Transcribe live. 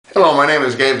Hello, my name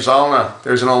is Gabe Zollner.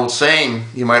 There's an old saying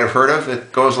you might have heard of.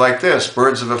 It goes like this: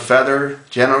 birds of a feather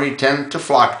generally tend to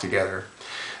flock together.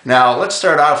 Now, let's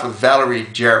start off with Valerie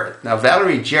Jarrett. Now,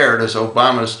 Valerie Jarrett is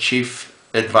Obama's chief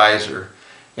advisor.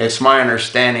 It's my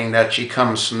understanding that she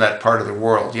comes from that part of the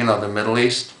world, you know, the Middle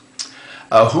East.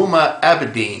 Huma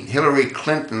Abedin, Hillary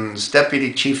Clinton's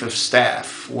deputy chief of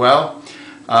staff. Well,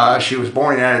 she was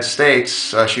born in the United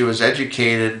States. She was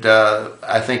educated,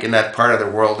 I think, in that part of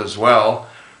the world as well.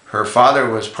 Her father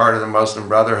was part of the Muslim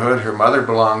Brotherhood. Her mother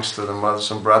belongs to the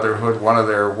Muslim Brotherhood, one of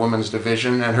their women's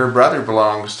division, and her brother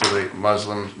belongs to the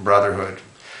Muslim Brotherhood.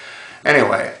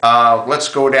 Anyway, let's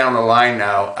go down the line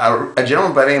now. A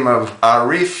gentleman by the name of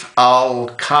Arif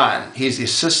Al-Khan. He's the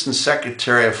Assistant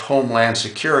Secretary of Homeland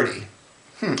Security.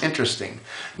 Interesting.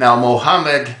 Now,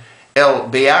 Mohammed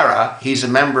El-Biara, he's a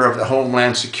member of the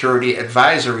Homeland Security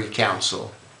Advisory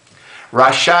Council.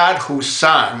 Rashad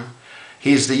Hussain,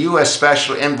 he's the U.S.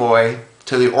 Special Envoy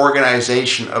to the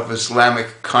Organization of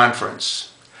Islamic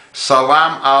Conference.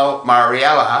 Salam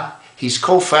al-Mariala, he's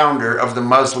co-founder of the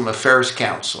Muslim Affairs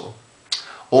Council.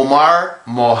 Omar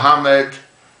Mohammed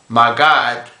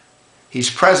Magad,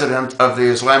 he's president of the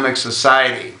Islamic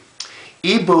Society.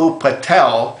 Ibu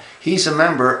Patel, he's a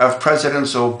member of President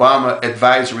Obama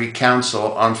Advisory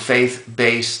Council on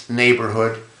Faith-Based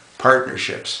Neighborhood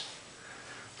Partnerships.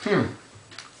 You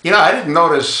know, I didn't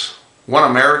notice one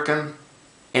American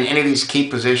in any of these key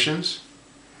positions.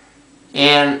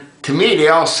 And to me, they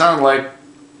all sound like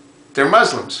they're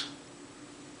Muslims.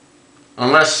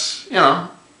 Unless, you know,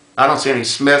 I don't see any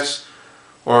Smiths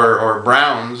or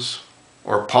Browns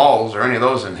or Pauls or any of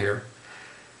those in here.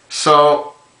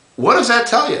 So what does that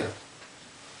tell you?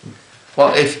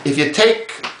 Well, if you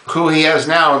take who he has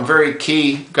now in very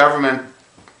key government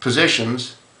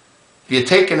positions, if you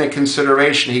take into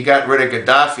consideration he got rid of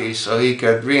Gaddafi so he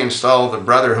could reinstall the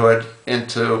Brotherhood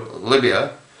into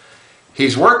Libya,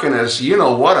 he's working his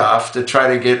you-know-what off to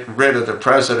try to get rid of the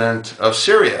president of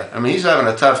Syria. I mean, he's having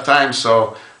a tough time,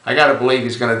 so I got to believe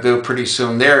he's going to do pretty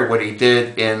soon there what he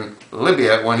did in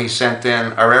Libya when he sent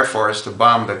in our Air Force to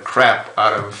bomb the crap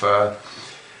out of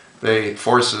the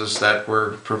forces that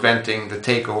were preventing the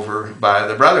takeover by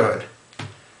the Brotherhood.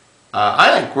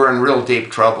 I think we're in real deep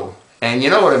trouble. And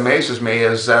you know what amazes me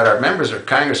is that our members of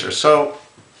Congress are so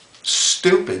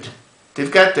stupid.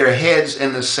 They've got their heads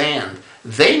in the sand.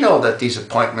 They know that these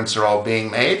appointments are all being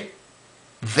made.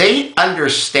 They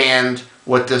understand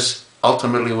what this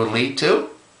ultimately would lead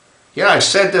to. You know, I've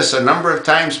said this a number of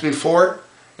times before,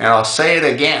 and I'll say it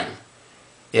again.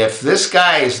 If this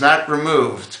guy is not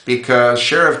removed because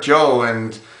Sheriff Joe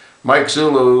and Mike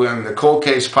Zulu and the cold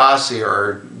case posse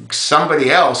or somebody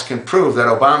else can prove that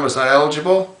Obama's not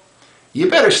eligible, you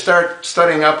better start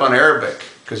studying up on Arabic,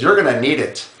 because you're going to need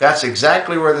it. That's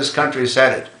exactly where this country is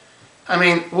headed. I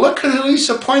mean, look at who he's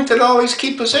appointed all these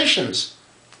key positions.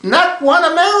 Not one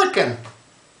American.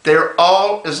 They're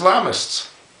all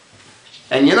Islamists.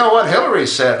 And you know what Hillary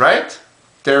said, right?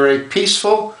 They're a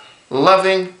peaceful,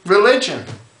 loving religion.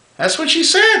 That's what she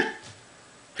said.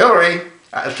 Hillary,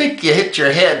 I think you hit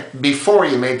your head before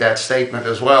you made that statement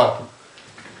as well.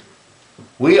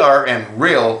 We are in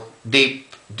real deep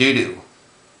doo-doo.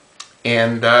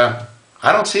 And I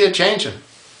don't see it changing.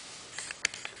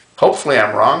 Hopefully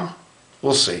I'm wrong.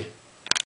 We'll see.